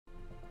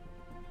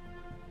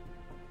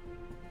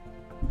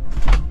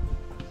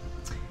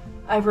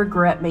I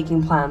regret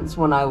making plans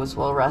when I was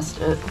well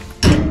rested.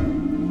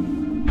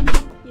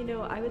 You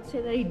know, I would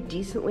say that I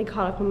decently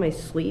caught up on my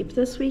sleep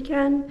this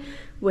weekend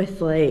with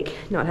like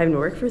not having to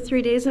work for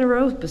 3 days in a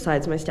row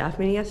besides my staff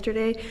meeting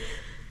yesterday,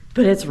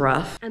 but it's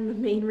rough. And the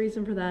main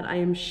reason for that, I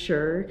am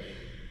sure,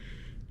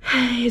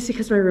 is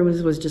because my room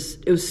it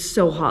was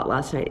so hot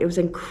last night. It was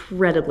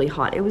incredibly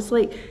hot. It was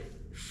like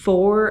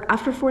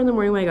after 4 in the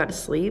morning when I got to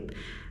sleep,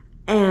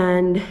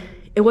 and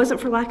it wasn't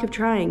for lack of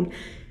trying.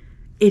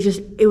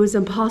 It was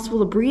impossible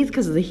to breathe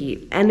because of the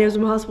heat, and it was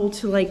impossible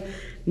to like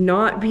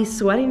not be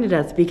sweating to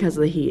death because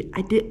of the heat.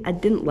 I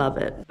didn't love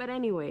it. But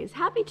anyways,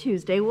 happy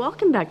Tuesday.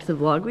 Welcome back to the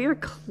vlog. We are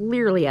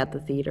clearly at the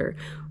theater,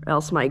 or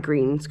else my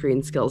green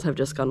screen skills have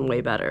just gone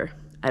way better.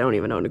 I don't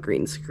even own a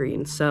green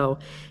screen, so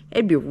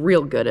it'd be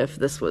real good if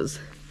this was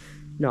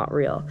not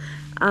real.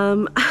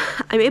 I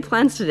made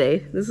plans today.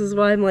 This is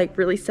why I'm like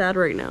really sad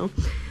right now.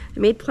 I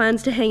made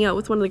plans to hang out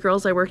with one of the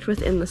girls I worked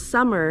with in the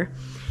summer,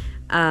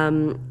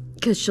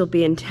 because she'll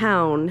be in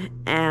town,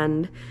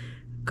 and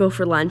go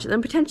for lunch and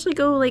then potentially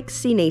go like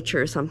see nature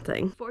or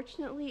something.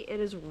 Fortunately, it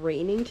is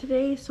raining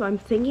today, so I'm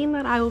thinking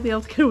that I will be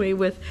able to get away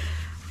with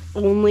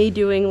only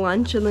doing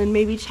lunch and then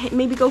maybe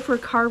go for a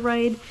car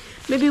ride,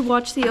 maybe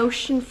watch the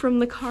ocean from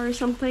the car or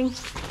something.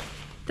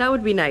 That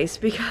would be nice,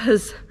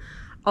 because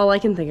all I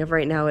can think of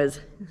right now is,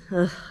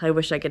 I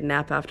wish I could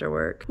nap after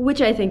work,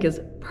 which I think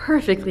is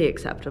perfectly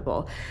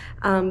acceptable.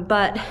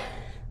 But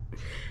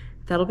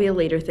that'll be a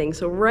later thing.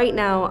 So right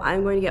now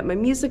I'm going to get my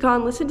music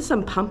on, listen to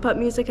some pump up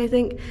music, I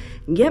think,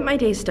 and get my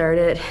day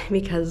started,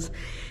 because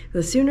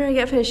the sooner I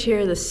get finished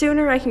here, the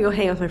sooner I can go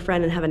hang out with my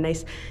friend and have a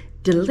nice,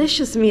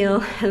 delicious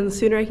meal, and the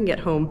sooner I can get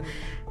home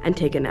and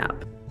take a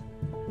nap.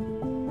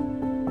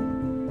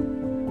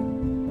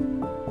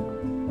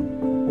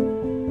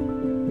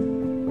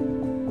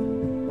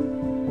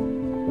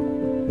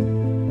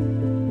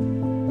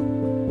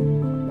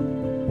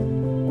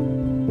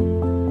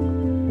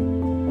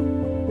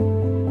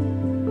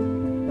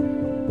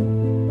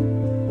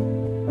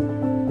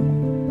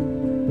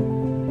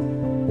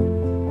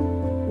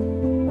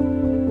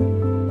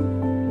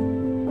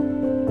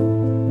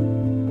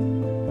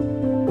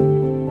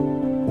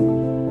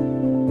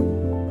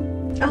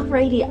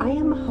 Alrighty, I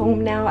am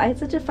home now. I had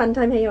such a fun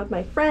time hanging out with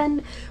my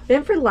friend. We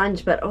went for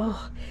lunch, but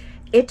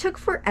it took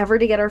forever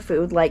to get our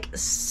food, like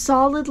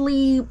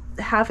solidly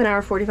half an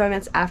hour, 45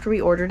 minutes after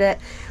we ordered it,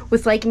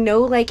 with like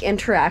no like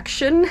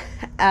interaction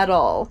at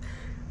all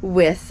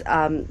with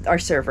our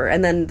server.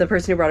 And then the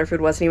person who brought our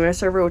food wasn't even our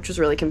server, which was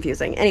really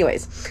confusing.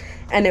 Anyways,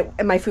 and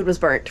my food was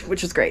burnt,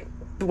 which was great.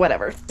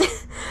 Whatever.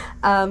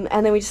 And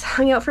then we just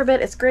hung out for a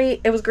bit.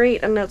 It was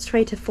great. And now it's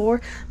 20 to 4.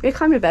 I'm gonna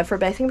climb to bed for a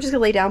bit. I think I'm just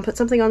gonna lay down, put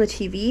something on the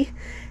TV,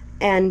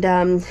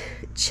 and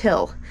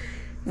chill,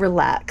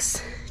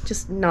 relax,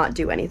 just not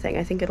do anything.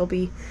 I think it'll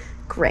be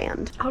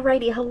grand.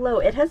 Alrighty, hello.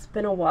 It has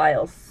been a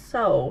while.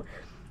 So,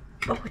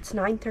 it's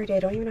 9:30. I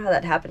don't even know how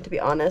that happened, to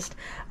be honest.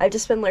 I've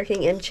just been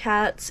lurking in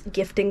chats,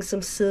 gifting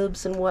some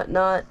subs and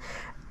whatnot,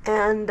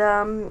 and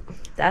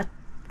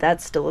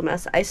that's still a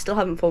mess. I still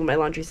haven't folded my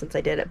laundry since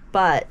I did it,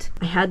 but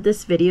I had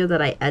this video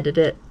that I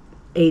edited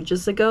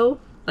ages ago,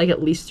 like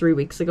at least 3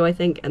 weeks ago, I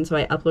think, and so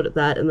I uploaded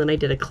that, and then I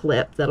did a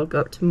clip that'll go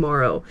up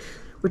tomorrow.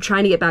 We're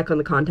trying to get back on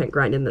the content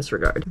grind in this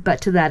regard,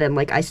 but to that end,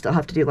 like, I still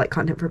have to do like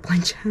content for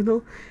Blind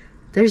Channel.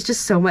 There's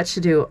just so much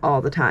to do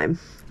all the time.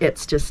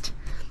 It's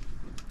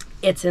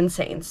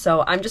insane.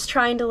 So I'm just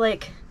trying to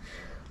like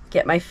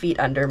get my feet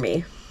under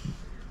me,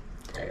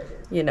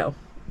 you know,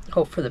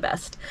 hope for the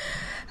best.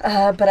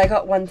 But I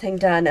got one thing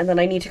done, and then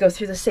I need to go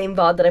through the same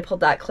VOD that I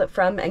pulled that clip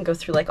from and go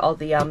through like all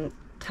the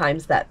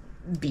times that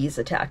bees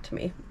attacked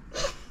me,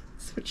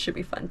 which should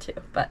be fun too.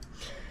 But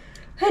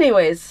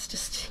anyways,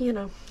 just, you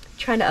know,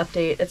 trying to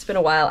update. It's been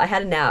a while. I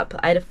had a nap.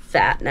 I had a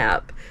fat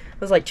nap.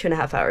 It was like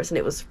 2.5 hours, and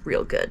it was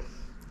real good.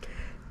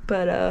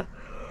 But I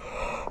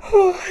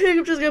think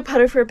I'm just gonna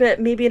putter for a bit,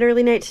 maybe an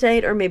early night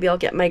tonight, or maybe I'll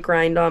get my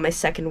grind on, my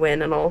second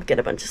win, and I'll get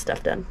a bunch of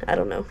stuff done. I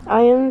don't know.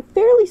 I am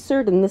fairly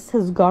certain this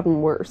has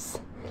gotten worse.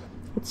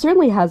 It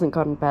certainly hasn't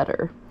gotten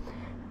better.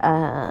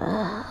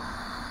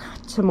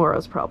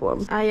 Tomorrow's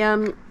problem. I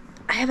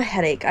have a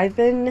headache. I've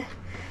been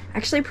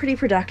actually pretty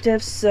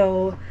productive,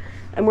 so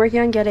I'm working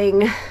on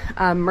getting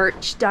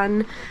merch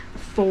done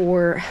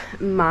for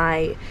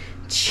my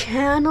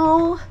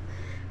channel,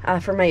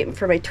 for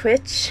my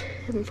Twitch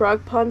and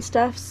Frog Pond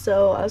stuff.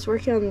 So I was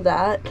working on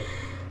that,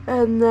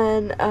 and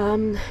then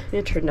I'm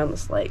gonna turn down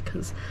this light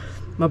because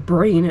my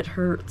brain, it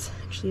hurts.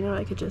 Actually, you know what?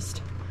 I could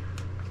just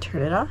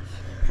turn it off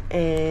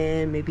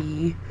and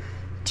maybe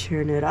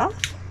turn it off.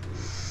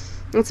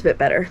 That's a bit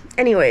better.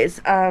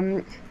 Anyways,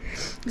 this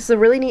is a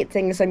really neat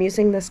thing, is I'm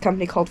using this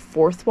company called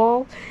Fourth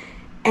Wall,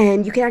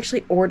 and you can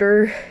actually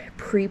order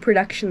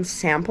pre-production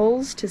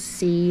samples to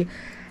see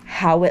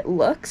how it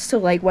looks. So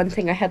like one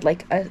thing, I had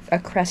like a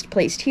crest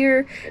placed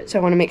here, so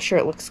I want to make sure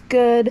it looks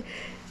good.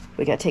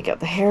 We gotta take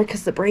out the hair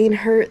because the brain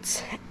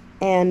hurts.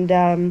 And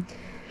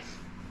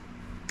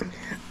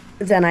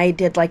then I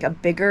did like a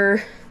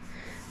bigger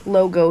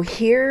logo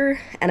here,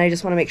 and I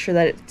just want to make sure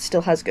that it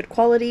still has good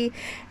quality,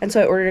 and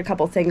so I ordered a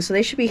couple things, so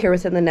they should be here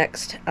within the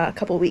next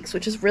couple weeks,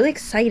 which is really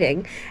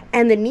exciting.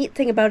 And the neat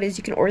thing about it is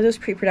you can order those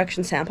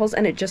pre-production samples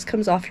and it just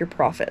comes off your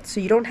profits, so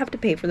you don't have to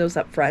pay for those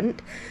up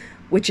front,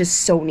 which is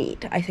so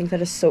neat. I think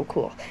that is so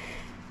cool.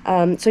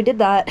 So I did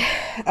that.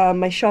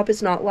 My shop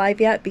is not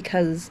live yet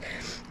because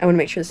I want to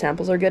make sure the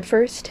samples are good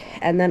first,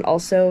 and then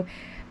also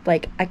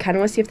like I kind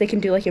of want to see if they can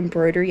do like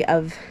embroidery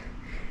of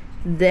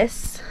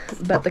this,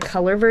 but the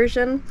color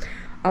version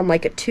on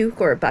like a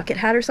toque or a bucket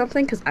hat or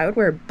something, because I would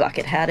wear a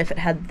bucket hat if it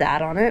had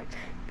that on it.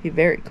 It'd be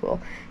very cool.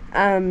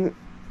 And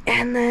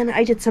then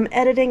I did some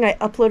editing. I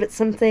uploaded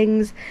some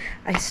things.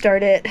 I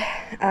started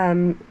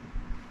an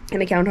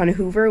account on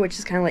Hoover, which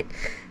is kind of like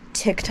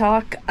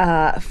TikTok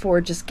for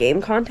just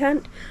game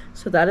content,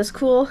 so that is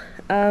cool.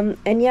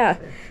 And yeah,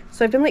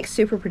 so I've been like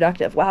super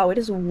productive. Wow, it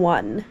is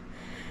 1.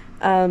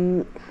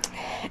 And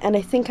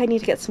I think I need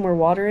to get some more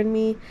water in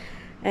me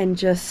and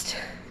just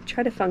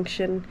try to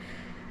function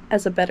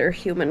as a better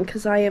human,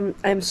 because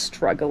I'm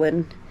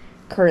struggling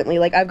currently.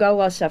 Like, I've got a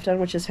lot of stuff done,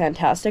 which is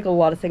fantastic, a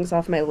lot of things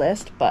off my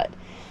list, but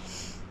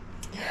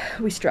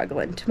we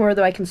struggling. Tomorrow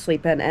though I can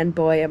sleep in, and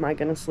boy am I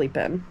gonna sleep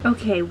in.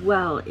 Okay,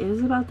 well, it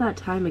is about that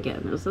time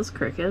again. Is this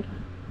crooked?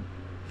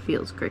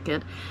 Feels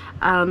crooked.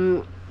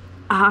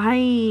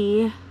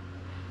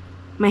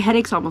 My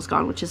headache's almost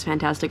gone, which is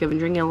fantastic. I've been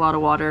drinking a lot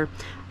of water.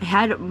 I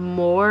had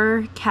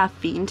more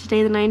caffeine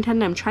today than I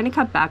intended. I'm trying to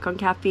cut back on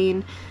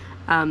caffeine,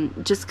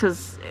 just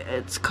because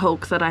it's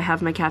Coke that I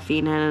have my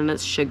caffeine in, and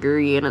it's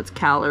sugary and it's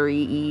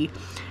calorie-y,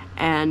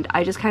 and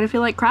I just kind of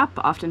feel like crap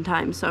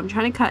oftentimes. So I'm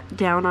trying to cut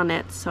down on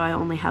it, so I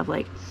only have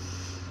like,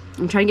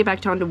 I'm trying to get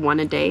back down to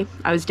 1 a day.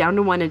 I was down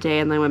to 1 a day,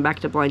 and then I went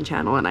back to blind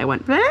channel, and I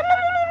went blah, blah,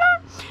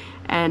 blah, blah,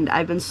 and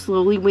I've been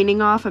slowly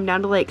weaning off. I'm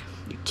down to like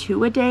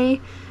 2 a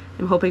day.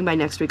 I'm hoping by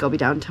next week I'll be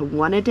down to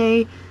 1 a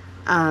day,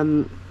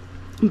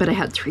 but I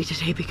had 3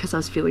 today because I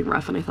was feeling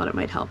rough and I thought it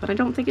might help, but I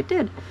don't think it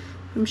did.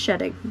 I'm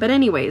shedding. But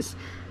anyways,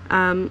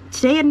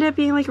 today ended up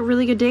being like a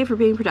really good day for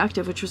being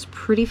productive, which was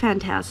pretty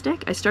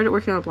fantastic. I started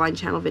working on a blind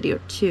channel video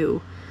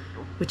too,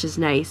 which is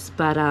nice,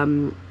 but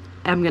I'm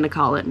gonna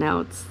call it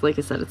now. It's like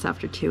I said, it's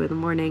after 2 in the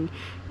morning,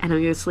 and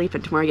I'm gonna sleep,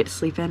 and tomorrow I get to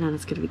sleep in, and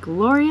it's gonna be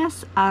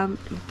glorious.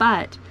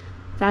 But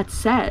that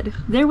said,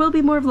 there will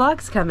be more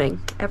vlogs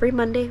coming every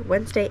Monday,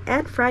 Wednesday,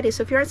 and Friday.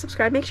 So if you aren't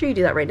subscribed, make sure you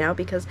do that right now,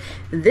 because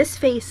this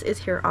face is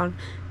here on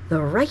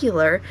the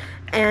regular.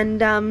 And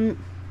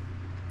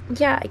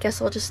yeah, I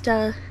guess I'll just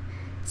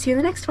see you in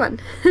the next one.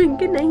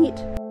 Good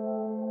night.